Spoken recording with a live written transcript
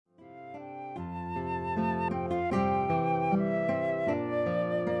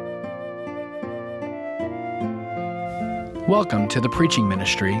Welcome to the preaching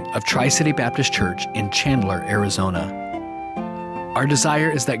ministry of Tri-City Baptist Church in Chandler, Arizona. Our desire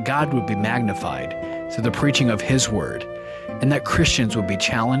is that God would be magnified through the preaching of His Word, and that Christians would be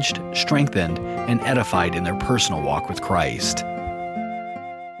challenged, strengthened, and edified in their personal walk with Christ. I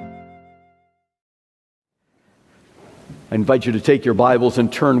invite you to take your Bibles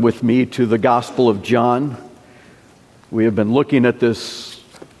and turn with me to the Gospel of John. We have been looking at this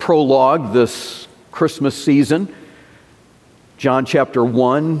prologue this Christmas season. John chapter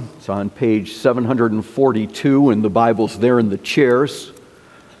 1, it's on page 742 in the Bibles there in the chairs.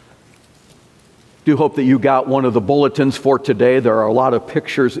 Do hope that you got one of the bulletins for today. There are a lot of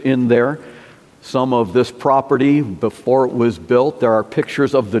pictures in there. Some of this property before it was built. There are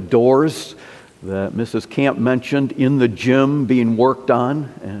pictures of the doors that Mrs. Camp mentioned in the gym being worked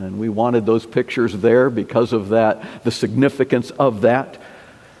on, and we wanted those pictures there because of that, the significance of that.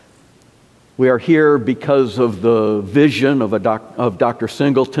 We are here because of the vision of Dr.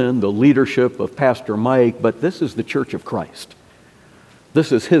 Singleton, the leadership of Pastor Mike, but this is the Church of Christ.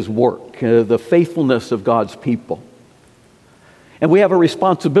 This is His work, the faithfulness of God's people. And we have a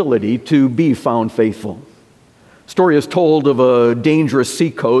responsibility to be found faithful. Story is told of a dangerous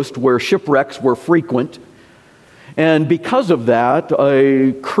seacoast where shipwrecks were frequent, and because of that,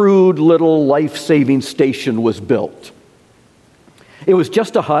 a crude little life-saving station was built. It was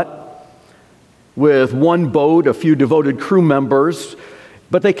just a hut with one boat, a few devoted crew members,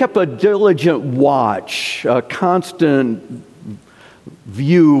 but they kept a diligent watch, a constant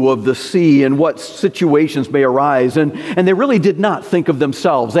view of the sea and what situations may arise, and they really did not think of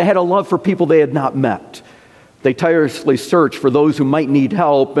themselves. They had a love for people they had not met. They tirelessly searched for those who might need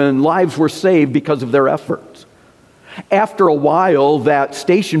help, and lives were saved because of their efforts. After a while, that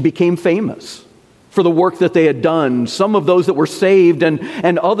station became famous for the work that they had done. Some of those that were saved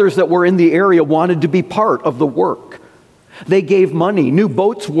and others that were in the area wanted to be part of the work. They gave money. New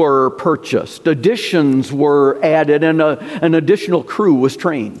boats were purchased. Additions were added, and an additional crew was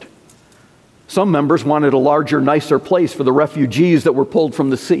trained. Some members wanted a larger, nicer place for the refugees that were pulled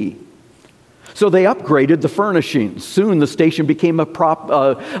from the sea. So they upgraded the furnishings. Soon the station became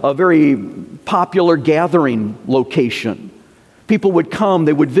a very popular gathering location. People would come,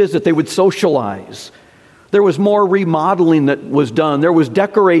 they would visit, they would socialize. There was more remodeling that was done. There was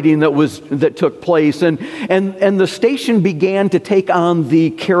decorating that took place, and the station began to take on the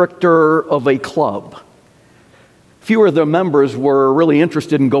character of a club. Fewer of the members were really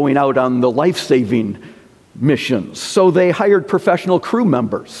interested in going out on the life-saving missions, so they hired professional crew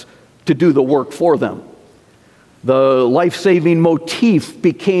members to do the work for them. The life-saving motif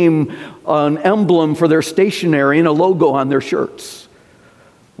became an emblem for their stationery and a logo on their shirts.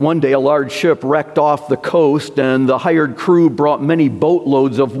 One day, a large ship wrecked off the coast, and the hired crew brought many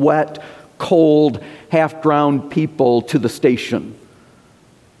boatloads of wet, cold, half-drowned people to the station.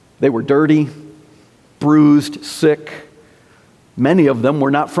 They were dirty, bruised, sick. Many of them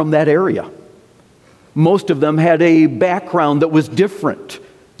were not from that area. Most of them had a background that was different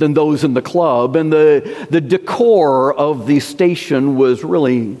than those in the club, and the decor of the station was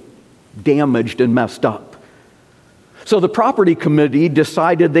really damaged and messed up. So the property committee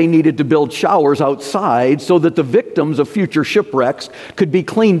decided they needed to build showers outside so that the victims of future shipwrecks could be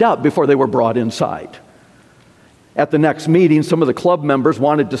cleaned up before they were brought inside. At the next meeting, some of the club members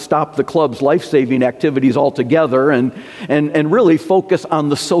wanted to stop the club's life-saving activities altogether and really focus on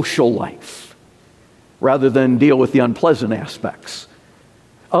the social life rather than deal with the unpleasant aspects.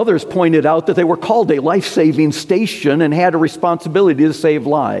 Others pointed out that they were called a life-saving station and had a responsibility to save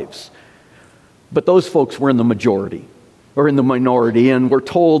lives. But those folks were in the majority, or in the minority, and were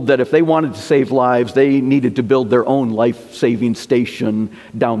told that if they wanted to save lives, they needed to build their own life-saving station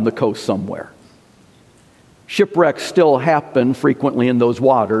down the coast somewhere. Shipwrecks still happen frequently in those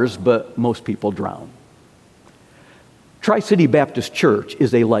waters, but most people drown. Tri-City Baptist Church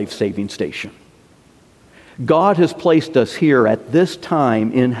is a life-saving station. God has placed us here at this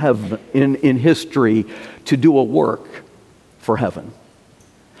time in heaven, in history, to do a work for heaven.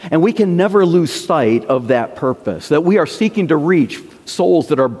 And we can never lose sight of that purpose, that we are seeking to reach souls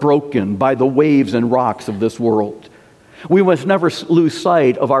that are broken by the waves and rocks of this world. We must never lose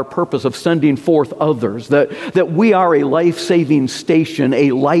sight of our purpose of sending forth others, that we are a life-saving station,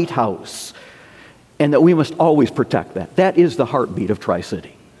 a lighthouse, and that we must always protect that. That is the heartbeat of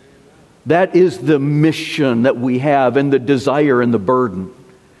Tri-City. That is the mission that we have, and the desire and the burden.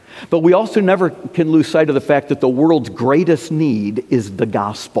 But we also never can lose sight of the fact that the world's greatest need is the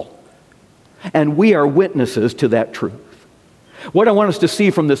gospel. And we are witnesses to that truth. What I want us to see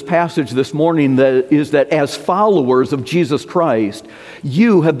from this passage this morning is that as followers of Jesus Christ,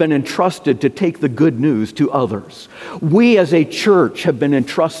 you have been entrusted to take the good news to others. We as a church have been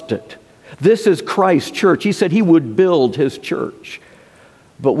entrusted. This is Christ's church. He said he would build his church,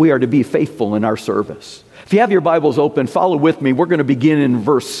 but we are to be faithful in our service. If you have your Bibles open, follow with me. We're going to begin in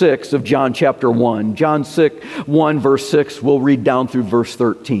verse 6 of John chapter 1. John 1 verse 6, we'll read down through verse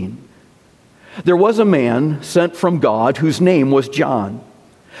 13. There was a man sent from God whose name was John.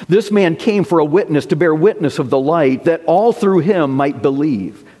 This man came for a witness, to bear witness of the light, that all through him might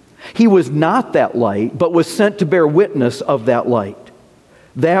believe. He was not that light, but was sent to bear witness of that light.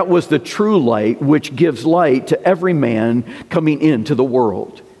 That was the true light, which gives light to every man coming into the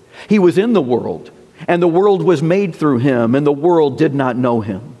world. He was in the world, and the world was made through him, and the world did not know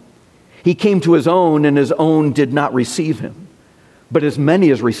him. He came to his own, and his own did not receive him. But as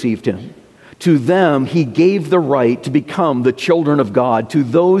many as received him, to them he gave the right to become the children of God, to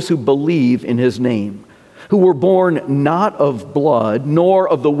those who believe in his name, who were born not of blood, nor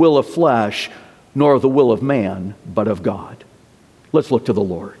of the will of flesh, nor of the will of man, but of God. Let's look to the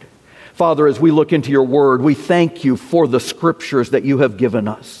Lord. Father, as we look into your word, we thank you for the scriptures that you have given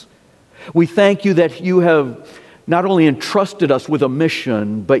us. We thank you that you have not only entrusted us with a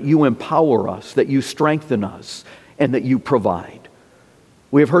mission, but you empower us, that you strengthen us, and that you provide.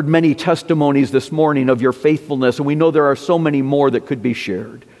 We have heard many testimonies this morning of your faithfulness, and we know there are so many more that could be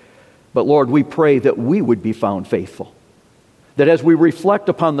shared. But Lord, we pray that we would be found faithful. That as we reflect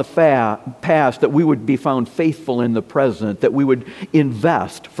upon the past, that we would be found faithful in the present, that we would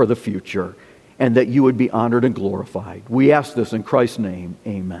invest for the future, and that you would be honored and glorified. We ask this in Christ's name,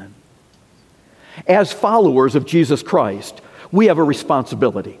 amen. As followers of Jesus Christ, we have a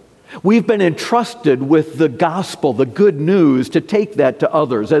responsibility. We've been entrusted with the gospel, the good news, to take that to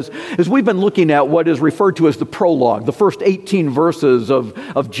others. As we've been looking at what is referred to as the prologue, the first 18 verses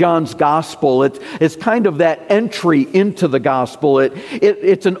of John's gospel, it's kind of that entry into the gospel.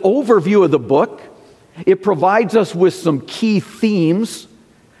 It's an overview of the book. It provides us with some key themes.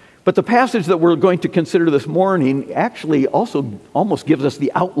 But the passage that we're going to consider this morning actually also almost gives us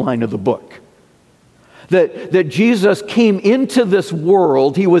the outline of the book. That Jesus came into this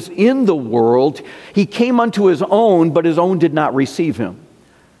world, he was in the world, he came unto his own, but his own did not receive him.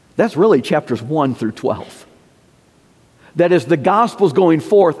 That's really chapters 1 through 12. That is, the gospel's going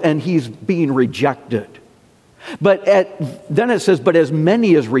forth and he's being rejected. Then it says, but as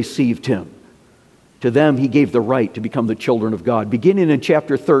many as received him, to them he gave the right to become the children of God. Beginning in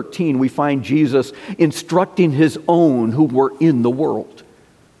chapter 13, we find Jesus instructing his own who were in the world.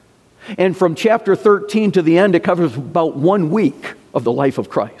 And from chapter 13 to the end, it covers about 1 week of the life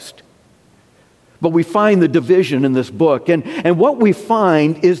of Christ. But we find the division in this book. And what we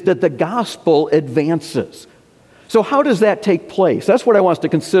find is that the gospel advances. So how does that take place? That's what I want us to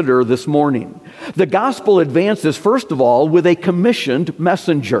consider this morning. The gospel advances, first of all, with a commissioned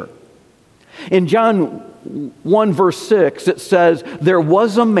messenger. In John 1 verse 6, it says, there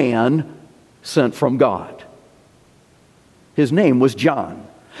was a man sent from God. His name was John.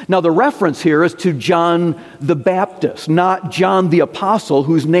 Now, the reference here is to John the Baptist, not John the Apostle,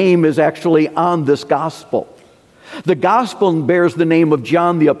 whose name is actually on this gospel. The gospel bears the name of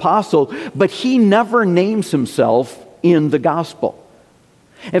John the Apostle, but he never names himself in the gospel.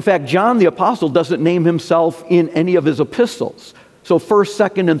 In fact, John the Apostle doesn't name himself in any of his epistles. So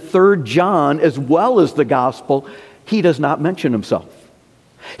 1st, 2nd, and 3rd John, as well as the gospel, he does not mention himself.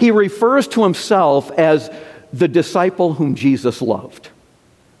 He refers to himself as the disciple whom Jesus loved.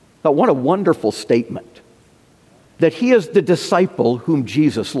 Now, what a wonderful statement, that he is the disciple whom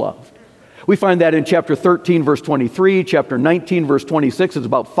Jesus loved. We find that in chapter 13, verse 23, chapter 19, verse 26. It's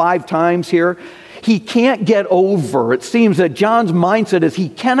about 5 times here. He can't get over, it seems that John's mindset is he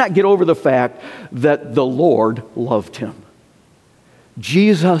cannot get over the fact that the Lord loved him.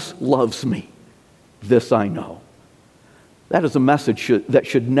 Jesus loves me. This I know. That is a message that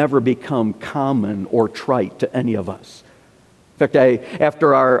should never become common or trite to any of us. In fact,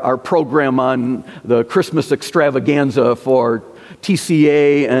 after our program on the Christmas extravaganza for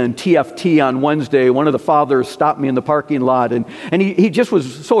TCA and TFT on Wednesday, one of the fathers stopped me in the parking lot, and he just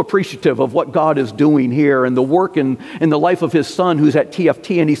was so appreciative of what God is doing here and the work in the life of his son who's at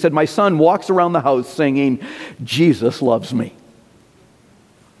TFT. And he said, my son walks around the house singing, Jesus loves me.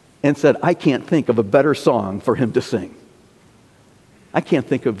 And said, I can't think of a better song for him to sing. I can't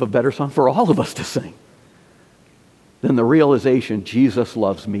think of a better song for all of us to sing than the realization, Jesus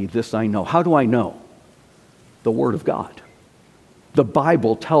loves me, this I know. How do I know? The Word of God. The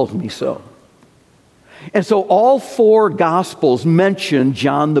Bible tells me so. And so all 4 Gospels mention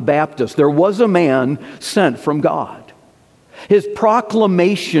John the Baptist. There was a man sent from God. His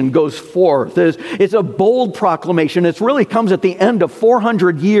proclamation goes forth. It's a bold proclamation. It really comes at the end of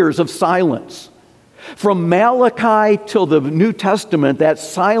 400 years of silence. From Malachi till the New Testament, that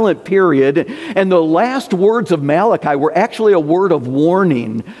silent period, and the last words of Malachi were actually a word of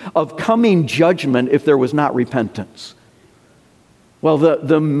warning of coming judgment if there was not repentance. Well,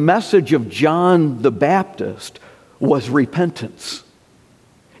 the message of John the Baptist was repentance.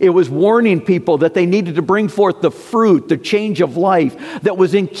 It was warning people that they needed to bring forth the fruit, the change of life that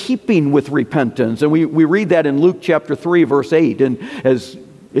was in keeping with repentance. And we read that in Luke chapter 3, verse 8, and as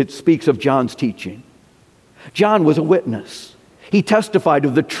it speaks of John's teaching. John was a witness. He testified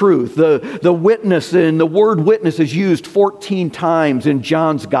of the truth. The witness, and the word witness is used 14 times in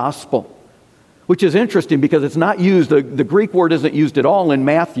John's gospel, which is interesting because it's not used, the Greek word isn't used at all in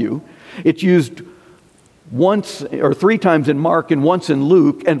Matthew. It's used once or 3 times in Mark and once in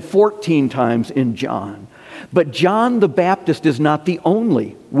Luke and 14 times in John. But John the Baptist is not the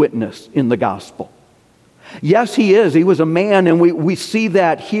only witness in the gospel. Yes, he is. He was a man, and we see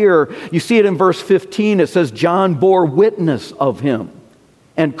that here. You see it in verse 15. It says, John bore witness of him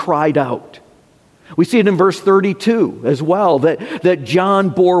and cried out. We see it in verse 32 as well, that John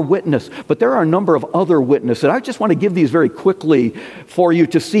bore witness. But there are a number of other witnesses. I just want to give these very quickly for you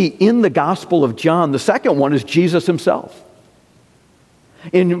to see in the Gospel of John. The second one is Jesus himself.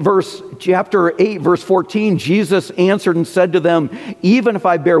 In chapter 8, verse 14, Jesus answered and said to them, even if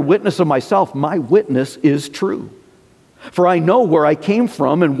I bear witness of myself, my witness is true. For I know where I came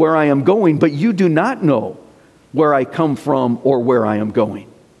from and where I am going, but you do not know where I come from or where I am going.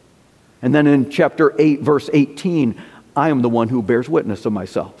 And then in chapter 8, verse 18, I am the one who bears witness of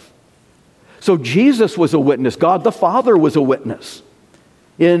myself. So Jesus was a witness. God the Father was a witness.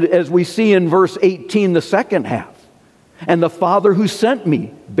 And as we see in verse 18, the second half, and the Father who sent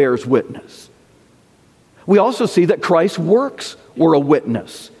me bears witness. We also see that Christ's works were a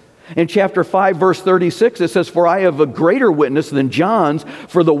witness. In chapter 5, verse 36, it says, for I have a greater witness than John's,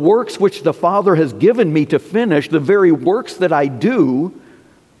 for the works which the Father has given me to finish, the very works that I do,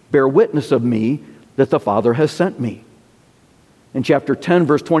 bear witness of me that the Father has sent me. In chapter 10,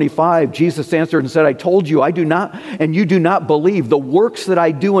 verse 25, Jesus answered and said, I told you, I do not, and you do not believe. The works that I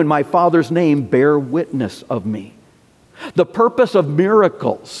do in my Father's name bear witness of me. The purpose of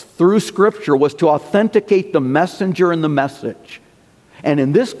miracles through Scripture was to authenticate the messenger and the message, and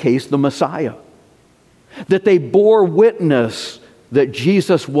in this case, the Messiah. That they bore witness that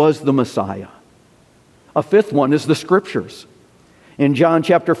Jesus was the Messiah. A fifth one is the Scriptures. In John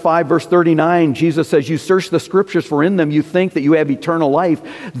chapter 5, verse 39, Jesus says, you search the Scriptures, for in them you think that you have eternal life.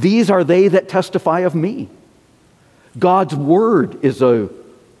 These are they that testify of me. God's Word is a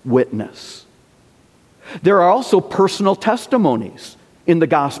witness. There are also personal testimonies in the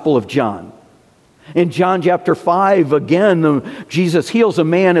Gospel of John. In John chapter 5, again, Jesus heals a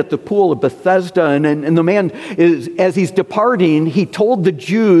man at the pool of Bethesda, and the man, as he's departing, he told the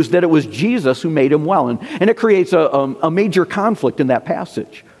Jews that it was Jesus who made him well. And it creates a major conflict in that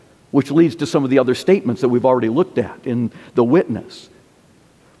passage, which leads to some of the other statements that we've already looked at in the witness.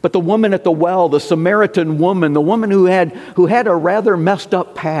 But the woman at the well, the Samaritan woman, the woman who had a rather messed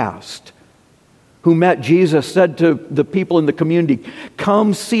up past, who met Jesus, said to the people in the community,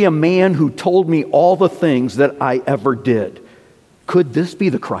 come see a man who told me all the things that I ever did. Could this be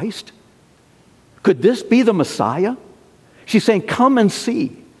the Christ? Could this be the Messiah? She's saying, come and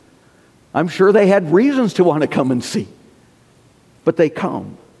see. I'm sure they had reasons to want to come and see, but they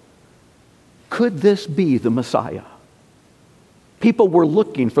come. Could this be the Messiah? People were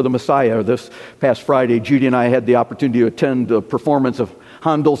looking for the Messiah. This past Friday, Judy and I had the opportunity to attend the performance of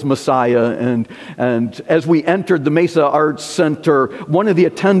Handel's Messiah, and as we entered the Mesa Arts Center, one of the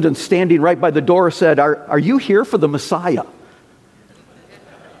attendants standing right by the door said, are you here for the Messiah?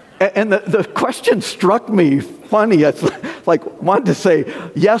 And the question struck me funny. It's like wanted to say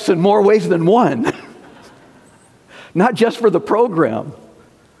yes in more ways than one. Not just for the program,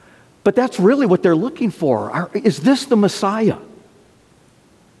 but that's really what they're looking for. Is this the Messiah?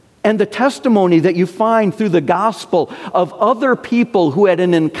 And the testimony that you find through the gospel of other people who had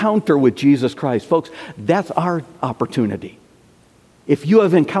an encounter with Jesus Christ. Folks, that's our opportunity. If you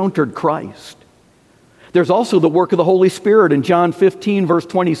have encountered Christ. There's also the work of the Holy Spirit. In John 15, verse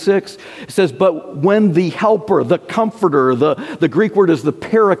 26, it says, but when the helper, the comforter, the Greek word is the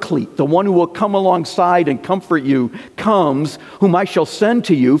paraclete, the one who will come alongside and comfort you, comes, whom I shall send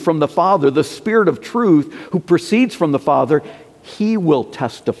to you from the Father, the Spirit of truth, who proceeds from the Father, he will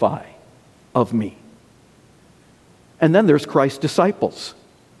testify of me. And then there's Christ's disciples.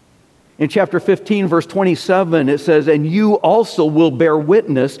 In chapter 15, verse 27, it says, and you also will bear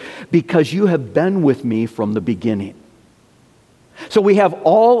witness because you have been with me from the beginning. So we have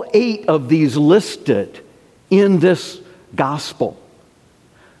all 8 of these listed in this gospel.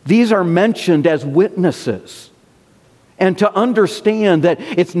 These are mentioned as witnesses. And to understand that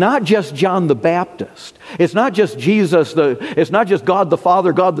it's not just John the Baptist, it's not just Jesus, it's not just God the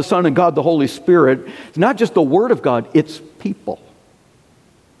Father, God the Son, and God the Holy Spirit. It's not just the Word of God, it's people.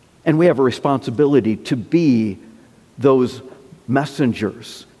 And we have a responsibility to be those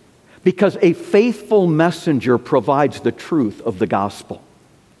messengers, because a faithful messenger provides the truth of the gospel.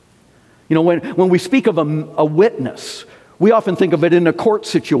 You know, when we speak of a witness, we often think of it in a court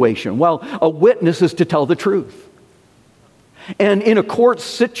situation. Well, a witness is to tell the truth. And in a court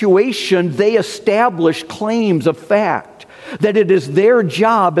situation, they establish claims of fact, that it is their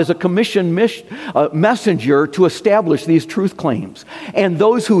job as a commissioned messenger to establish these truth claims. And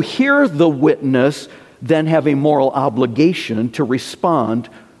those who hear the witness then have a moral obligation to respond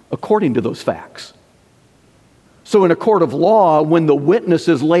according to those facts. So in a court of law, when the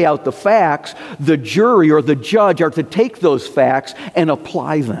witnesses lay out the facts, the jury or the judge are to take those facts and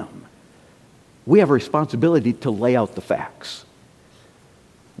apply them. We have a responsibility to lay out the facts.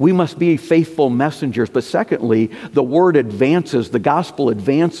 We must be faithful messengers. But secondly, the word advances, the gospel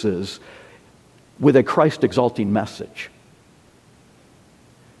advances with a Christ-exalting message.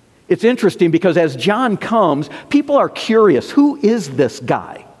 It's interesting because as John comes, people are curious. Who is this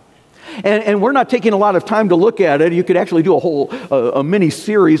guy? And we're not taking a lot of time to look at it. You could actually do a mini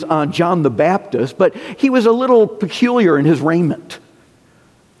series on John the Baptist, but he was a little peculiar in his raiment,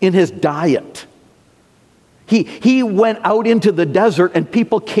 in his diet. He went out into the desert and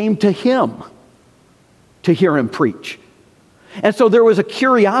people came to him to hear him preach. And so there was a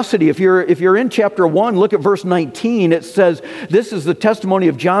curiosity. If you're in chapter 1, look at verse 19. It says, "This is the testimony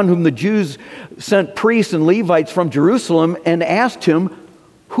of John, whom the Jews sent priests and Levites from Jerusalem and asked him,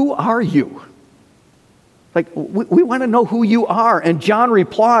 'Who are you?'" Like, we want to know who you are. And John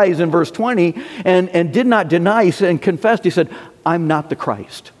replies in verse 20 and did not deny and confessed. He said, "I'm not the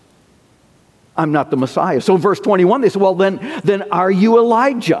Christ. I'm not the Messiah." So in verse 21, they said, "Well, then are you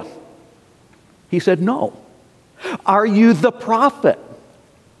Elijah?" He said, "No." "Are you the prophet,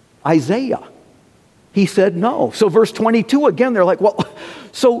 Isaiah?" He said, "No." So verse 22, again, they're like, "Well,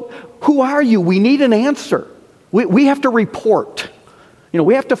 so who are you? We need an answer. We have to report. You know,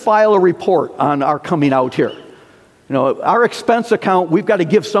 we have to file a report on our coming out here. You know, our expense account, we've got to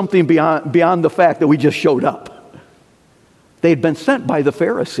give something beyond the fact that we just showed up." They had been sent by the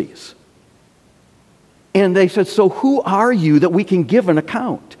Pharisees. And they said, "So who are you that we can give an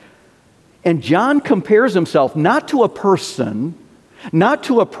account?" And John compares himself not to a person, not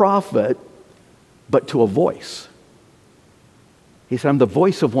to a prophet, but to a voice. He said, "I'm the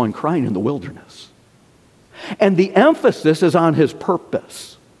voice of one crying in the wilderness." And the emphasis is on his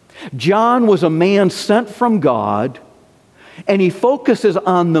purpose. John was a man sent from God, and he focuses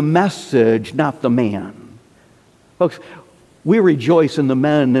on the message, not the man. Folks, we rejoice in the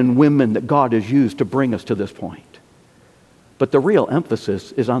men and women that God has used to bring us to this point. But the real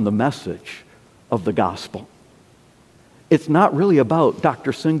emphasis is on the message of the gospel. It's not really about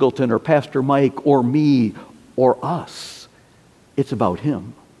Dr. Singleton or Pastor Mike or me or us. It's about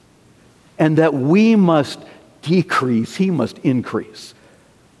him. And that we must decrease, he must increase.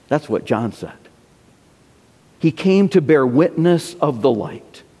 That's what John said. He came to bear witness of the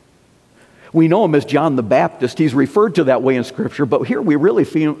light. We know him as John the Baptist. He's referred to that way in Scripture, but here we really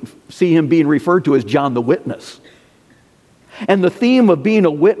see him being referred to as John the Witness. And the theme of being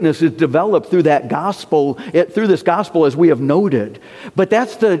a witness is developed through that gospel, through this gospel, as we have noted. But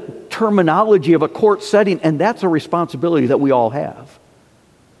that's the terminology of a court setting, and that's a responsibility that we all have.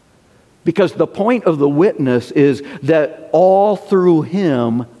 Because the point of the witness is that all through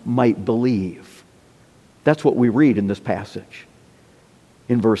him might believe. That's what we read in this passage.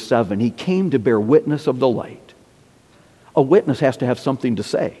 In verse 7, he came to bear witness of the light. A witness has to have something to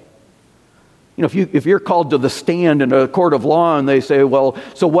say. You know, if you're called to the stand in a court of law and they say, "Well,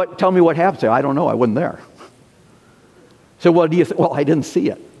 so what? Tell me what happened." Say, "I don't know. I wasn't there." So what do you think? "Well, I didn't see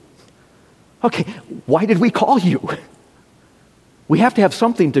it." Okay, why did we call you? We have to have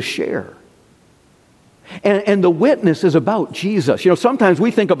something to share. And the witness is about Jesus. You know, sometimes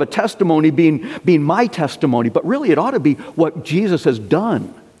we think of a testimony being my testimony, but really it ought to be what Jesus has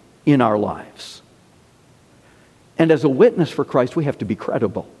done in our lives. And as a witness for Christ, we have to be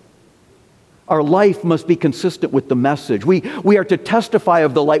credible. Our life must be consistent with the message. We are to testify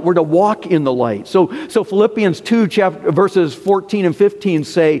of the light. We're to walk in the light. So Philippians 2, verses 14 and 15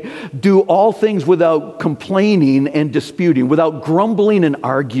 say, "Do all things without complaining and disputing, without grumbling and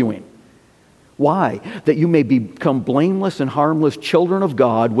arguing." Why? "That you may become blameless and harmless children of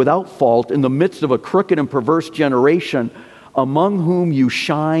God, without fault, in the midst of a crooked and perverse generation, among whom you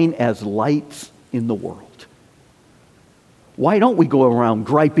shine as lights in the world. Why don't we go around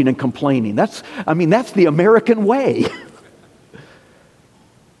griping and complaining? That's the American way.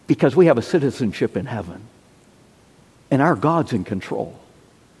 Because we have a citizenship in heaven. And our God's in control.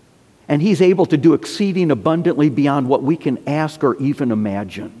 And He's able to do exceeding abundantly beyond what we can ask or even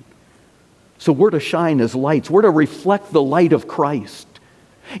imagine. So we're to shine as lights. We're to reflect the light of Christ.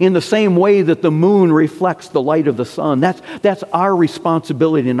 In the same way that the moon reflects the light of the sun. That's our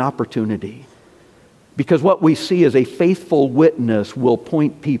responsibility and opportunity. Because what we see as a faithful witness will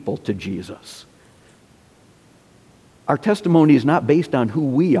point people to Jesus. Our testimony is not based on who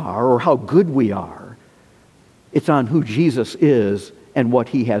we are or how good we are. It's on who Jesus is and what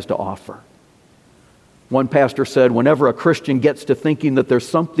He has to offer. One pastor said, whenever a Christian gets to thinking that there's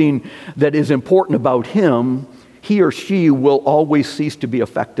something that is important about him, he or she will always cease to be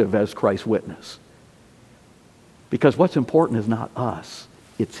effective as Christ's witness. Because what's important is not us,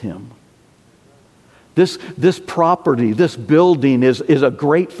 it's Him. This property, this building is a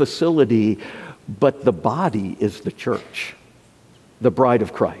great facility, but the body is the church, the bride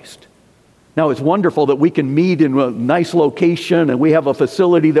of Christ. Now, it's wonderful that we can meet in a nice location and we have a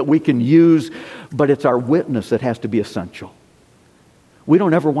facility that we can use, but it's our witness that has to be essential. We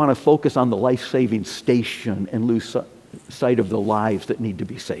don't ever want to focus on the life-saving station and lose sight of the lives that need to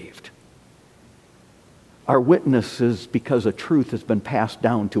be saved. Our witness is because a truth has been passed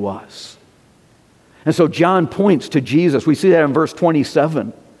down to us. And so John points to Jesus. We see that in verse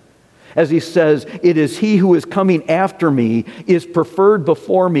 27. As he says, "It is He who is coming after me, is preferred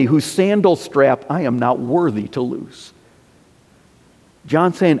before me, whose sandal strap I am not worthy to loose."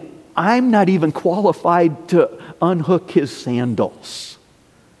 John's saying, I'm not even qualified to unhook His sandals.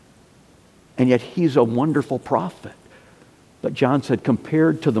 And yet He's a wonderful prophet. But John said,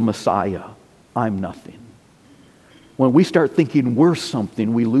 compared to the Messiah, I'm nothing. When we start thinking we're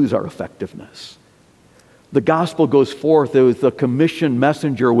something, we lose our effectiveness. The gospel goes forth with a commissioned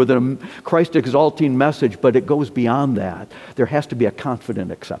messenger with a Christ-exalting message, but it goes beyond that. There has to be a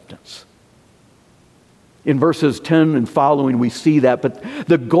confident acceptance. In verses 10 and following, we see that, but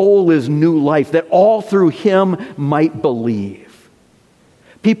the goal is new life, that all through Him might believe.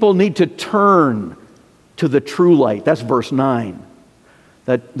 People need to turn to the true light. That's verse 9.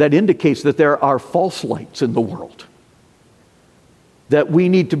 That indicates that there are false lights in the world. That we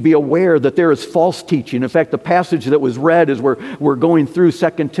need to be aware that there is false teaching. In fact, the passage that was read as we're going through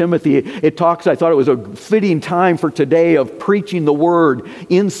 2 Timothy, it talks, I thought it was a fitting time for today of preaching the Word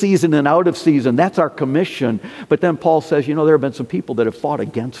in season and out of season. That's our commission. But then Paul says, there have been some people that have fought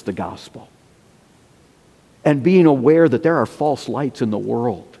against the gospel. And being aware that there are false lights in the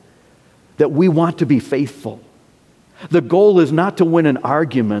world, that we want to be faithful. The goal is not to win an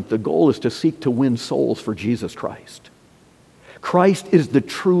argument. The goal is to seek to win souls for Jesus Christ. Christ is the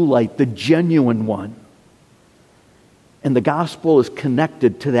true light, the genuine one. And the gospel is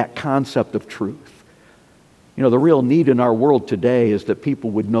connected to that concept of truth. The real need in our world today is that people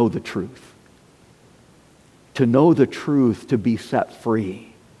would know the truth. To know the truth, to be set free.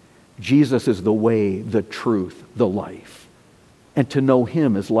 Jesus is the way, the truth, the life. And to know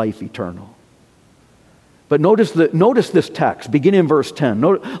Him is life eternal. But notice this text, beginning in verse 10.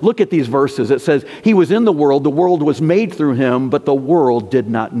 Look at these verses. It says, He was in the world was made through Him, but the world did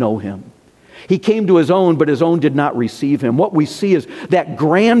not know Him. He came to His own, but His own did not receive Him. What we see is that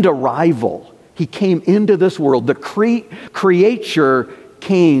grand arrival. He came into this world. The Creator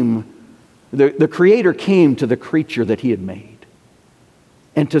came to the creature that He had made.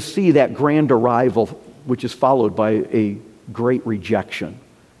 And to see that grand arrival, which is followed by a great rejection.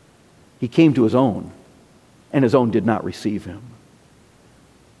 He came to His own, and His own did not receive Him.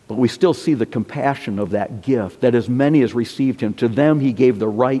 But we still see the compassion of that gift, that as many as received Him, to them He gave the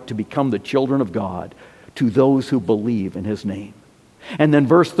right to become the children of God, to those who believe in His name. And then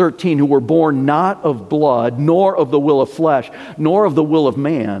verse 13, who were born not of blood, nor of the will of flesh, nor of the will of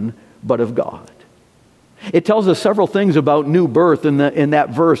man, but of God. It tells us several things about new birth in that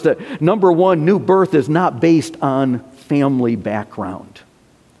verse. That number one, new birth is not based on family background.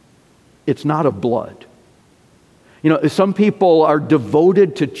 It's not of blood. Some people are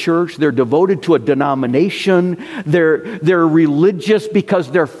devoted to church. They're devoted to a denomination. They're religious because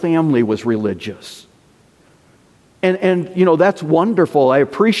their family was religious. And that's wonderful. I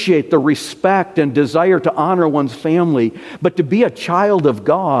appreciate the respect and desire to honor one's family. But to be a child of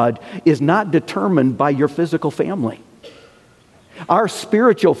God is not determined by your physical family. Our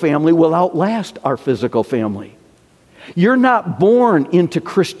spiritual family will outlast our physical family. You're not born into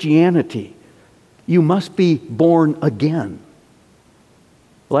Christianity. You must be born again.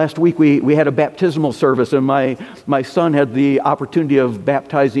 Last week we had a baptismal service, and my son had the opportunity of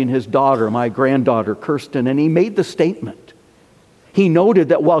baptizing his daughter, my granddaughter, Kirsten, and he made the statement. He noted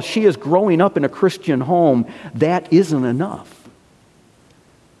that while she is growing up in a Christian home, that isn't enough.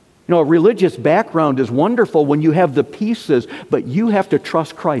 You know, a religious background is wonderful when you have the pieces, but you have to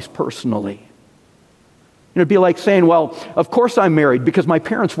trust Christ personally. You know, it'd be like saying, well, of course I'm married because my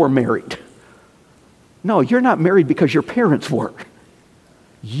parents were married. No, you're not married because your parents were.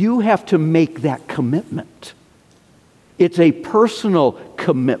 You have to make that commitment. It's a personal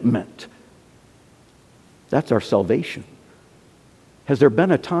commitment. That's our salvation. Has there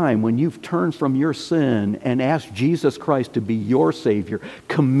been a time when you've turned from your sin and asked Jesus Christ to be your Savior,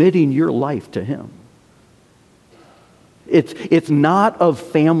 committing your life to Him? It's not of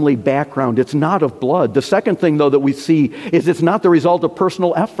family background. It's not of blood. The second thing, though, that we see is it's not the result of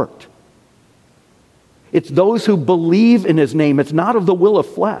personal effort. It's those who believe in His name. It's not of the will of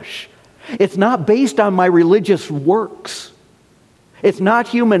flesh. It's not based on my religious works. It's not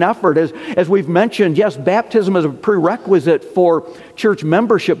human effort. As we've mentioned, yes, baptism is a prerequisite for church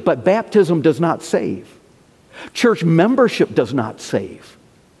membership, but baptism does not save. Church membership does not save.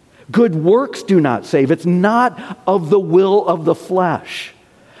 Good works do not save. It's not of the will of the flesh.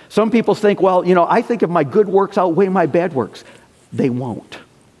 Some people think, well, you know, I think if my good works outweigh my bad works. They won't.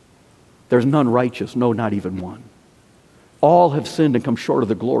 There's none righteous, no, not even one. All have sinned and come short of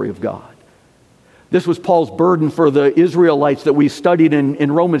the glory of God. This was Paul's burden for the Israelites that we studied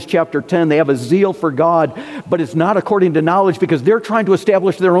in Romans chapter 10. They have a zeal for God, but it's not according to knowledge because they're trying to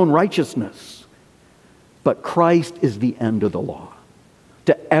establish their own righteousness. But Christ is the end of the law.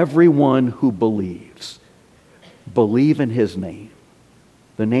 To everyone who believes, believe in His name,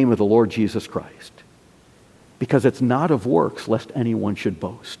 the name of the Lord Jesus Christ. Because it's not of works, lest anyone should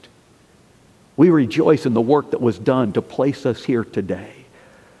boast. We rejoice in the work that was done to place us here today.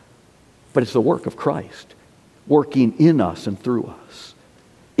 But it's the work of Christ, working in us and through us.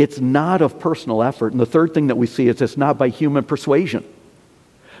 It's not of personal effort. And the third thing that we see is it's not by human persuasion,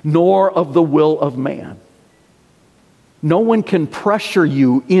 nor of the will of man. No one can pressure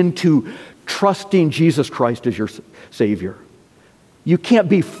you into trusting Jesus Christ as your Savior. You can't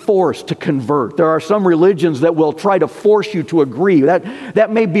be forced to convert. There are some religions that will try to force you to agree.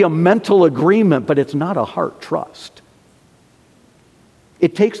 That may be a mental agreement, but it's not a heart trust.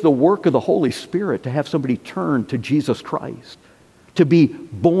 It takes the work of the Holy Spirit to have somebody turn to Jesus Christ, to be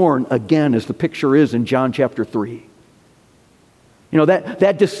born again, as the picture is in John chapter 3. You know,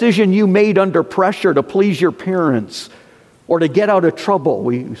 that decision you made under pressure to please your parents or to get out of trouble.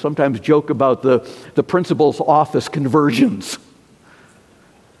 We sometimes joke about the principal's office conversions.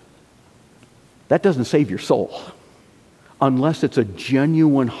 That doesn't save your soul unless it's a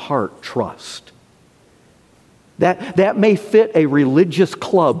genuine heart trust. That may fit a religious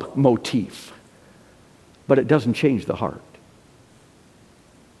club motif, but it doesn't change the heart.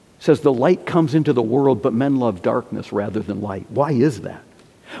 It says the light comes into the world, but men love darkness rather than light. Why is that?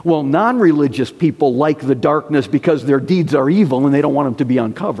 Well, non-religious people like the darkness because their deeds are evil and they don't want them to be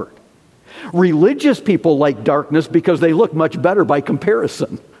uncovered. Religious people like darkness because they look much better by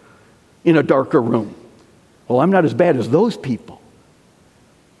comparison in a darker room. Well, I'm not as bad as those people.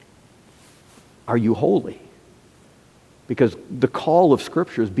 Are you holy? Because the call of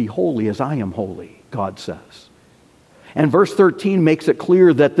Scripture is be holy as I am holy, God says. And verse 13 makes it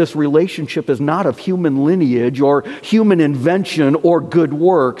clear that this relationship is not of human lineage or human invention or good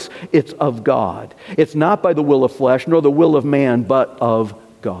works. It's of God. It's not by the will of flesh nor the will of man, but of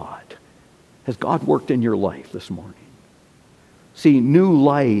God. Has God worked in your life this morning? See, new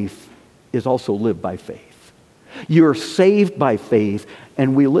life is also lived by faith. You're saved by faith,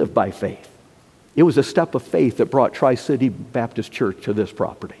 and we live by faith. It was a step of faith that brought Tri-City Baptist Church to this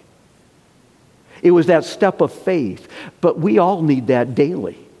property. It was that step of faith, but we all need that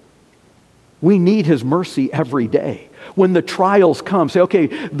daily. We need His mercy every day. When the trials come, say, okay,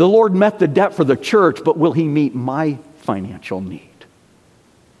 the Lord met the debt for the church, but will He meet my financial need?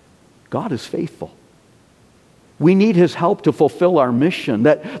 God is faithful. We need His help to fulfill our mission,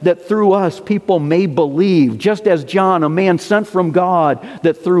 that through us people may believe, just as John, a man sent from God,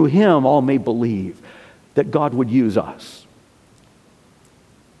 that through him all may believe, that God would use us.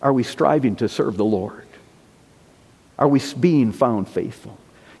 Are we striving to serve the Lord? Are we being found faithful?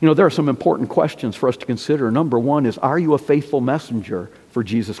 You know, there are some important questions for us to consider. Number one is, are you a faithful messenger for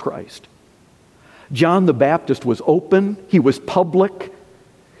Jesus Christ? John the Baptist was open, he was public,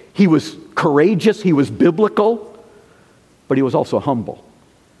 he was courageous, he was biblical, but he was also humble.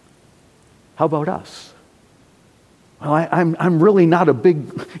 How about us? Well, I'm really not a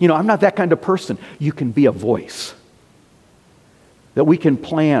big, I'm not that kind of person. You can be a voice. that we can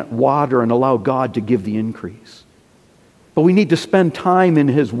plant, water, and allow God to give the increase. But we need to spend time in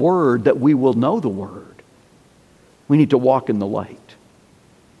His Word that we will know the Word. We need to walk in the light.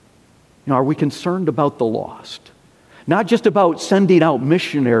 Are we concerned about the lost? Not just about sending out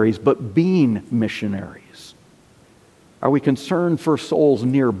missionaries, but being missionaries. Are we concerned for souls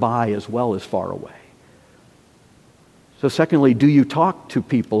nearby as well as far away? So secondly, do you talk to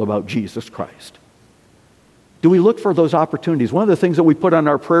people about Jesus Christ? Do we look for those opportunities? One of the things that we put on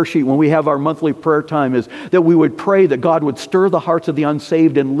our prayer sheet when we have our monthly prayer time is that we would pray that God would stir the hearts of the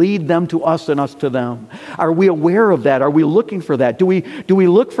unsaved and lead them to us and us to them. Are we aware of that? Are we looking for that? Do we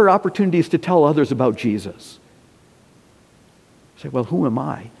look for opportunities to tell others about Jesus? Say, well, who am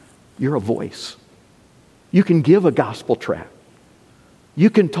I? You're a voice. You can give a gospel tract.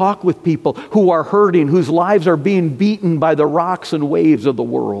 You can talk with people who are hurting, whose lives are being beaten by the rocks and waves of the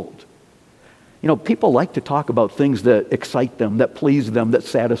world. People like to talk about things that excite them, that please them, that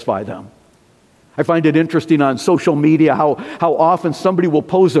satisfy them. I find it interesting on social media how often somebody will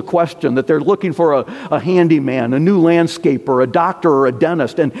pose a question that they're looking for a handyman, a new landscaper, a doctor, or a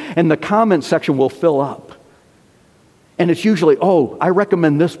dentist, and the comment section will fill up. And it's usually, oh, I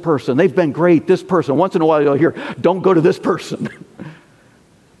recommend this person. They've been great, this person. Once in a while you'll hear, don't go to this person.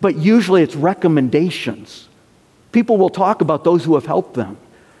 But usually it's recommendations. People will talk about those who have helped them.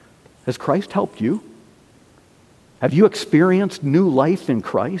 Has Christ helped you? Have you experienced new life in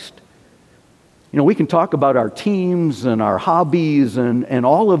Christ? We can talk about our teams and our hobbies and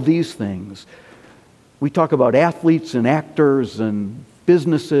all of these things. We talk about athletes and actors and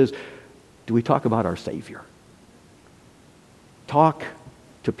businesses. Do we talk about our Savior? Talk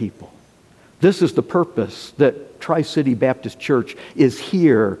to people. This is the purpose that Tri-City Baptist Church is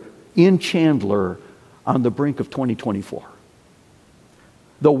here in Chandler on the brink of 2024.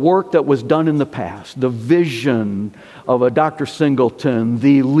 The work that was done in the past, the vision of a Dr. Singleton,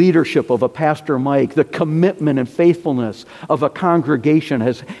 the leadership of a Pastor Mike, the commitment and faithfulness of a congregation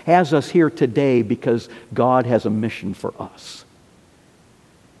has us here today because God has a mission for us.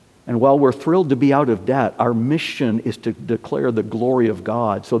 And while we're thrilled to be out of debt, our mission is to declare the glory of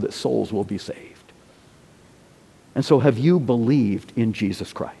God so that souls will be saved. And so have you believed in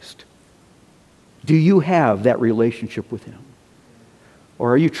Jesus Christ? Do you have that relationship with Him?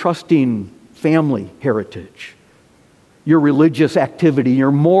 Or are you trusting family heritage, your religious activity,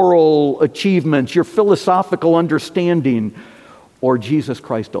 your moral achievements, your philosophical understanding, or Jesus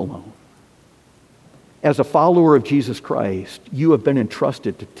Christ alone? As a follower of Jesus Christ, you have been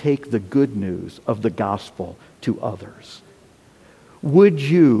entrusted to take the good news of the gospel to others. Would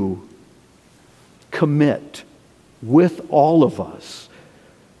you commit with all of us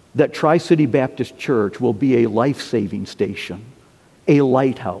that Tri-City Baptist Church will be a life-saving station, a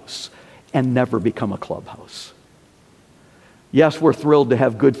lighthouse, and never become a clubhouse? Yes, we're thrilled to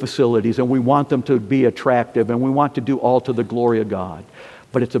have good facilities, and we want them to be attractive, and we want to do all to the glory of God,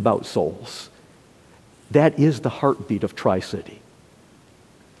 but it's about souls. That is the heartbeat of Tri-City.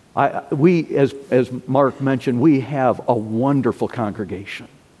 We, as Mark mentioned, we have a wonderful congregation,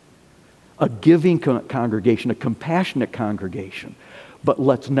 a giving congregation, a compassionate congregation, but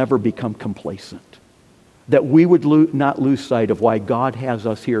let's never become complacent. That we would not lose sight of why God has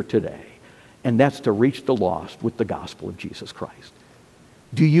us here today, and that's to reach the lost with the gospel of Jesus Christ.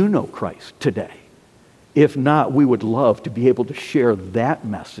 Do you know Christ today? If not, we would love to be able to share that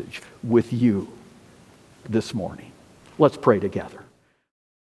message with you this morning. Let's pray together.